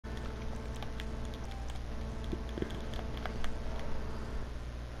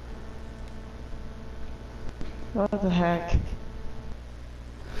What the heck?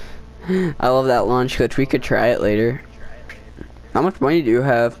 I love that launch glitch. We could try it later. How much money do you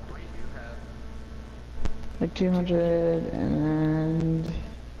have? Like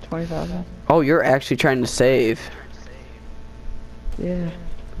 220,000. Oh, you're actually trying to save. Yeah.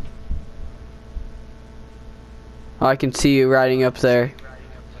 Oh, I can see you riding up there.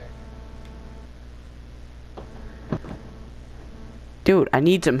 Dude, I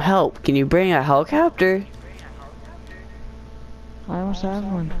need some help. Can you bring a helicopter? I almost have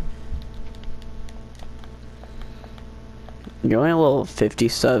one. You're only level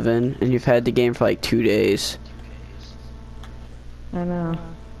 57, and you've had the game for like 2 days. I know.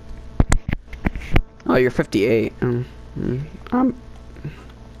 Oh, you're 58. I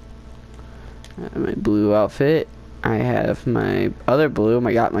have my blue outfit. I have my other blue.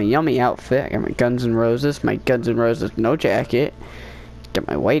 I got my yummy outfit. I got my Guns N' Roses. My Guns N' Roses no jacket. Got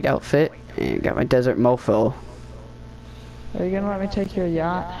my white outfit. And got my Desert Mofo. Are you gonna let me take your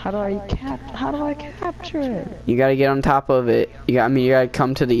yacht? How do I capture it? You gotta get on top of it. You gotta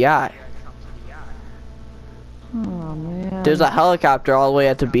come to the yacht. Oh man. There's a helicopter all the way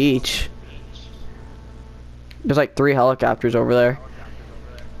at the beach. There's like 3 helicopters over there.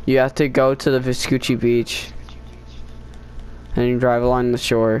 You have to go to the Vespucci Beach. And you drive along the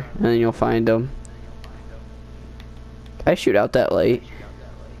shore, and then you'll find them. I shoot out that light.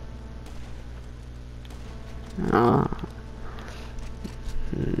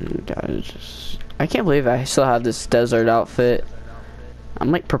 I can't believe I still have this desert outfit. I'm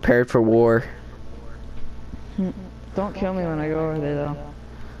like prepared for war. Don't kill me when I go over there though.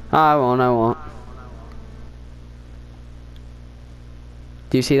 I won't.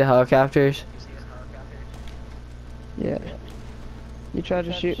 Do you see the helicopters? Yeah. You tried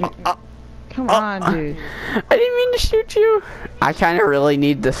to shoot me. Come on, dude. I didn't mean to shoot you. I kind of really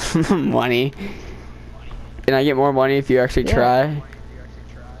need this money. Can I get more money if you actually try?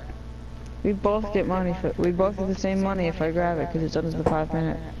 We both get money we both get the same money if I grab it because it's under the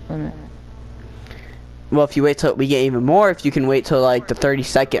 5-minute limit. Well, if you wait till we get even more, if you can wait till like the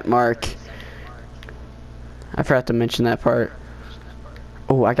 30-second mark. I forgot to mention that part.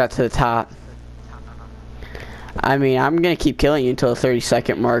 Oh, I got to the top. I mean, I'm gonna keep killing you until the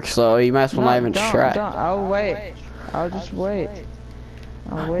 30-second mark, so you might as well not even try. I'll wait. I'll just wait.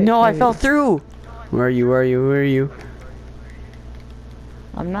 I'll wait. No, I fell through. Where are you?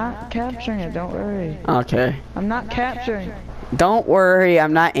 I'm not capturing it, don't worry. Okay. I'm not capturing. Don't worry,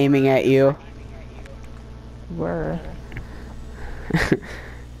 I'm not aiming at you. Where?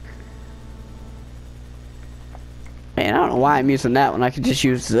 Man, I don't know why I'm using that when I could just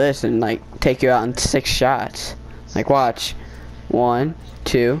use this and like take you out in 6 shots. Like watch. 1,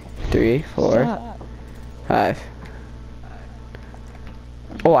 2, 3, 4, 5.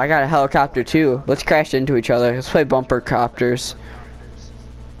 Oh, I got a helicopter too. Let's crash into each other. Let's play bumper copters.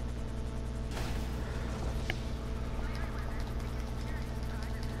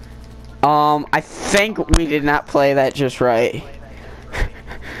 I think we did not play that just right.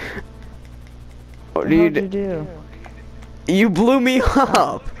 What did you do? You blew me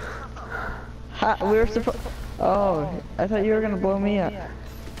up. We were supposed. Oh, I thought you were gonna blow me up.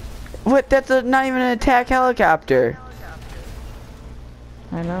 What? That's not even an attack helicopter.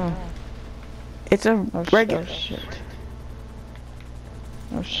 I know. It's a regular. Oh shit.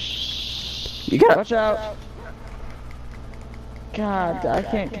 Oh shit. You gotta watch out. God, I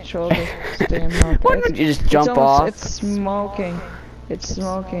can't control this damn moped. Why don't you just jump off? It's smoking. It's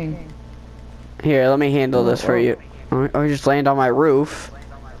smoking. Here, let me handle this for you. Or just land on my roof.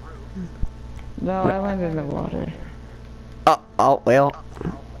 No, I landed in the water. Oh, well.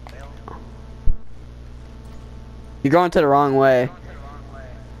 You're going to the wrong way.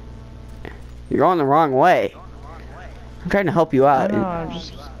 You're going the wrong way. I'm trying to help you out. I know,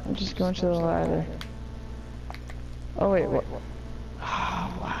 I'm just going to the ladder. Oh wait, what?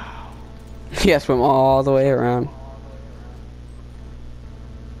 Oh wow. Yeah, swim all the way around.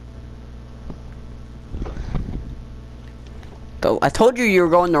 I told you were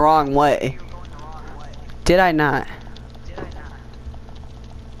going the wrong way. Did I not?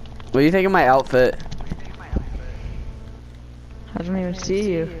 What do you think of my outfit? I don't even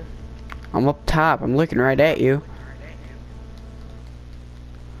see you. I'm up top. I'm looking right at you.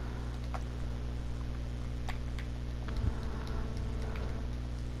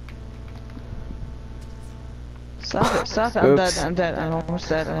 Stop it, stop it. I'm dead. I'm almost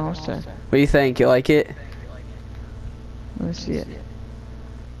dead. What do you think? You like it? Let me see it. You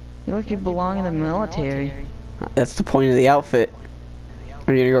look like you belong in the military. That's the point of the outfit.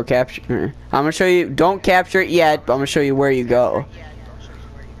 Are you gonna go capture? I'm gonna show you. Don't capture it yet, but I'm gonna show you where you go.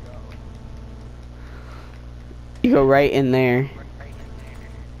 You go right in there.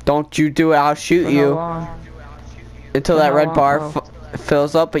 Don't you do it, I'll shoot you. Until that red bar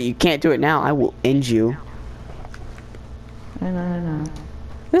fills up, but you can't do it now. I will end you. I know.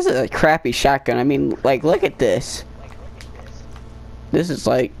 This is a crappy shotgun. I mean, like, look at this. This is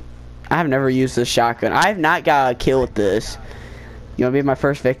like, I've never used this shotgun. I have not got a kill with this. You wanna be my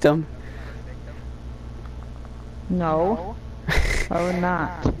first victim? No. I would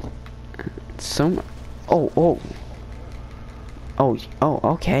not. Oh,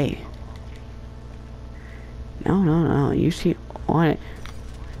 okay. No, you see, on it.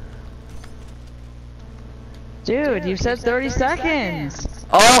 Dude, you said 30 seconds.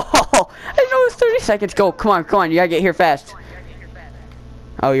 Oh, I didn't know it was 30 seconds. Go, come on, you gotta get here fast.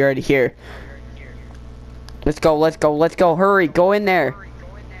 Oh, you're already here. Let's go, hurry, go in there.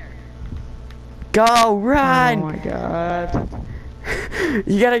 Go, run. Oh my god.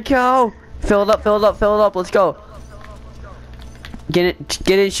 You gotta go. Fill it up, let's go. Get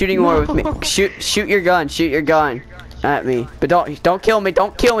in shooting war with me. Shoot your gun at me. But don't kill me,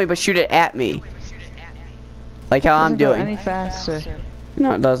 but shoot it at me. Like how I'm doing. Any faster.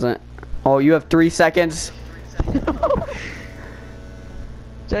 No, it doesn't. Oh, you have 3 seconds.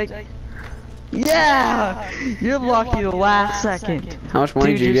 Jake. Yeah! You're lucky the last second. How much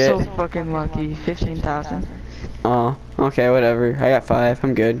money Dude, did you you're get? so fucking lucky. 15,000. Oh, okay, whatever. I got 5.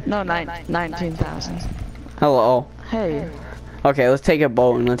 I'm good. No, 19,000. Hello. Hey. Okay, let's take a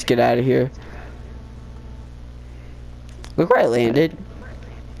boat and let's get out of here. Look where I landed.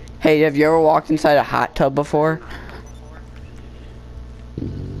 Hey, have you ever walked inside a hot tub before?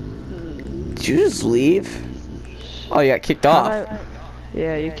 Did you just leave? Oh, you got kicked off.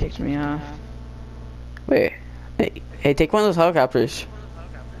 Yeah, you kicked me off. Wait. Hey, take one of those helicopters.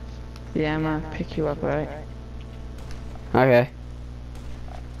 Yeah, I'm gonna pick you up, right? Okay.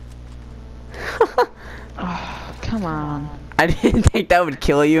 Oh, come on. I didn't think that would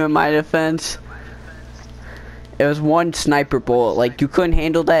kill you in my defense. It was one sniper bullet. Like, you couldn't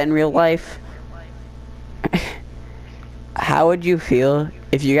handle that in real life. How would you feel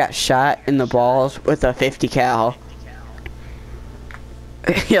if you got shot in the balls with a 50 cal?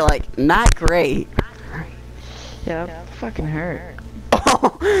 You're like, not great. Yeah, that fucking hurt.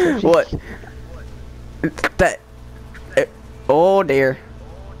 What? That. Oh dear.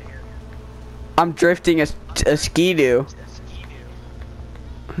 I'm drifting a ski-doo.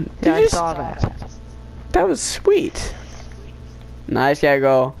 Yeah, I saw that. That was sweet. Nice, gotta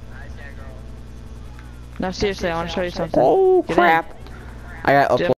go. No, seriously, I want to show you something. Oh Get crap. in. I got upload.